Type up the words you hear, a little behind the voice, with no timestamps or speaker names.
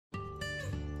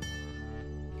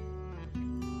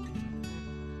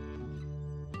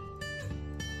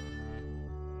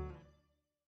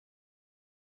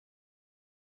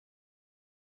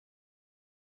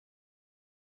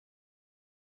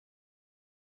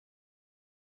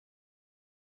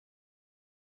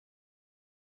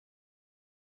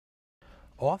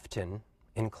Often,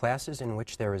 in classes in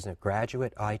which there is a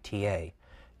graduate ITA,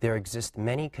 there exist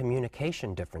many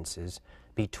communication differences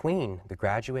between the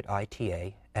graduate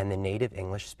ITA and the native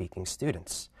English-speaking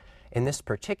students. In this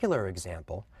particular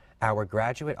example, our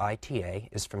graduate ITA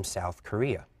is from South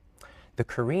Korea. The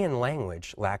Korean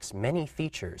language lacks many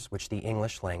features which the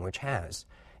English language has,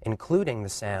 including the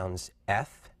sounds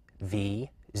F,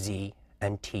 V, Z,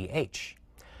 and TH.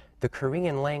 The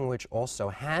Korean language also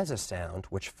has a sound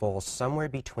which falls somewhere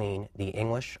between the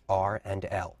English R and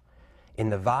L. In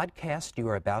the vodcast you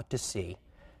are about to see,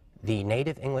 the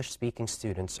native English-speaking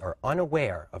students are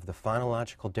unaware of the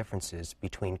phonological differences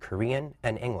between Korean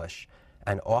and English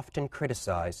and often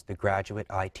criticize the graduate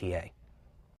ITA.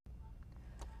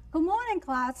 Good morning,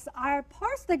 class. Our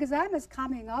post exam is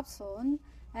coming up soon,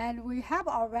 and we have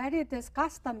already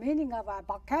discussed the meaning of our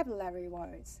vocabulary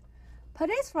words.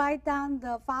 Please write down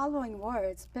the following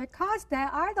words because they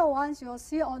are the ones you'll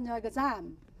see on your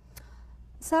exam.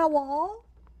 세월,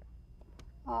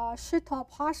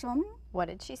 시토파숑. What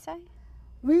did she say?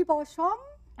 위보숑,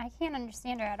 I can't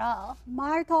understand her at all.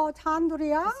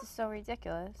 마이토찬두리아, This is so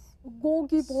ridiculous.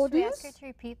 Should we ask her 고기보리스, to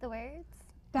repeat the words?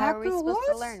 How are we supposed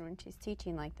to baculus, learn when she's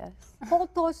teaching like this?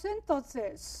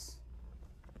 photosynthesis.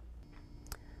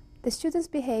 The student's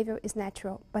behavior is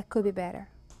natural, but could be better.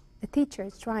 The teacher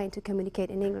is trying to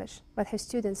communicate in English, but her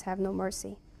students have no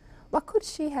mercy. What could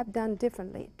she have done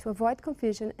differently to avoid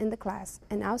confusion in the class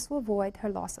and also avoid her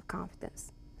loss of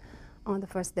confidence? On the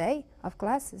first day of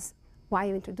classes, while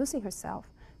introducing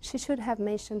herself, she should have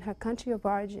mentioned her country of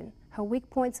origin, her weak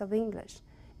points of English,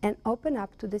 and open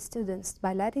up to the students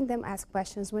by letting them ask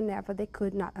questions whenever they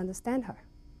could not understand her.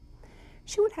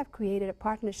 She would have created a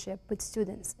partnership with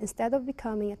students instead of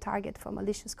becoming a target for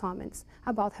malicious comments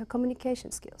about her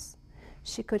communication skills.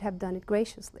 She could have done it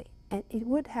graciously, and it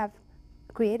would have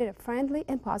created a friendly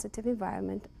and positive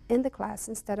environment in the class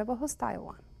instead of a hostile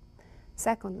one.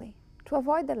 Secondly, to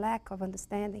avoid the lack of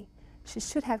understanding, she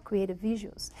should have created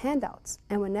visuals, handouts,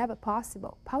 and whenever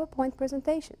possible, PowerPoint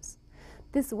presentations.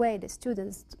 This way, the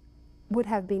students would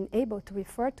have been able to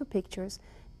refer to pictures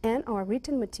and/or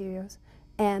written materials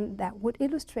and that would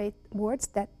illustrate words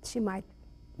that she might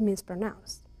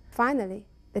mispronounce. Finally,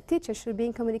 the teacher should be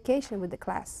in communication with the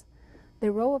class.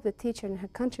 The role of the teacher in her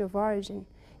country of origin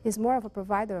is more of a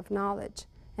provider of knowledge,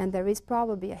 and there is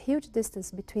probably a huge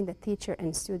distance between the teacher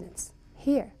and students.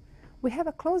 Here, we have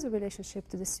a closer relationship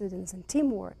to the students, and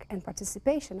teamwork and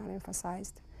participation are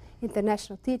emphasized.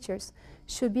 International teachers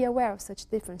should be aware of such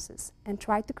differences and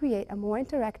try to create a more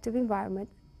interactive environment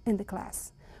in the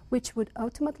class, which would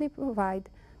ultimately provide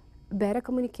better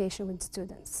communication with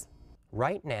students.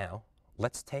 Right now,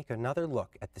 let's take another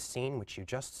look at the scene which you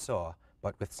just saw,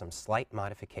 but with some slight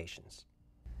modifications.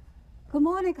 Good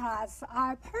morning, class.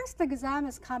 Our first exam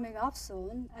is coming up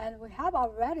soon, and we have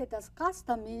already discussed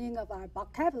the meaning of our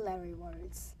vocabulary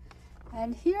words.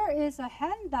 And here is a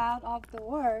handout of the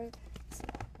words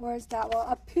that will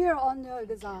appear on your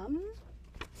exam.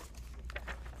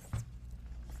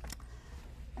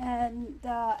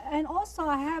 And also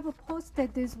I have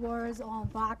posted these words on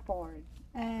Blackboard.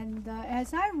 And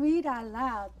as I read out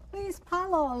loud, please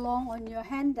follow along on your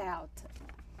handout.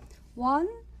 1.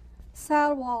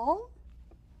 Cell wall.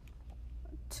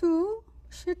 2.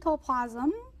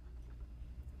 cytoplasm.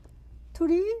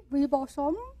 3.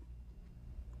 ribosome.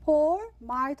 4.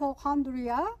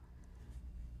 mitochondria.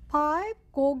 5.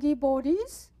 Golgi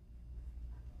bodies.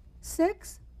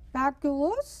 6.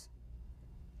 baculus.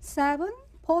 7.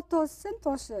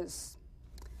 photosynthesis.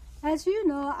 As you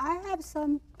know, I have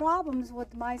some problems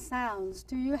with my sounds.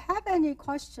 Do you have any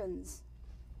questions?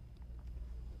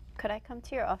 Could I come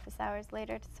to your office hours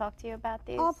later to talk to you about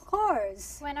these? Of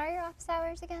course. When are your office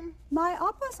hours again? My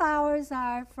office hours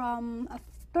are from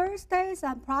Thursdays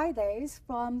and Fridays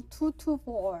from 2 to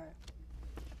 4.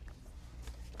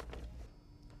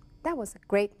 That was a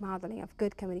great modeling of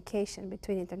good communication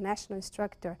between the international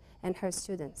instructor and her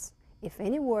students. If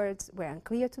any words were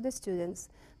unclear to the students,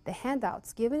 the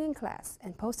handouts given in class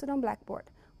and posted on Blackboard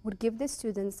would give the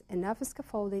students enough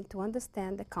scaffolding to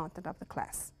understand the content of the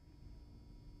class.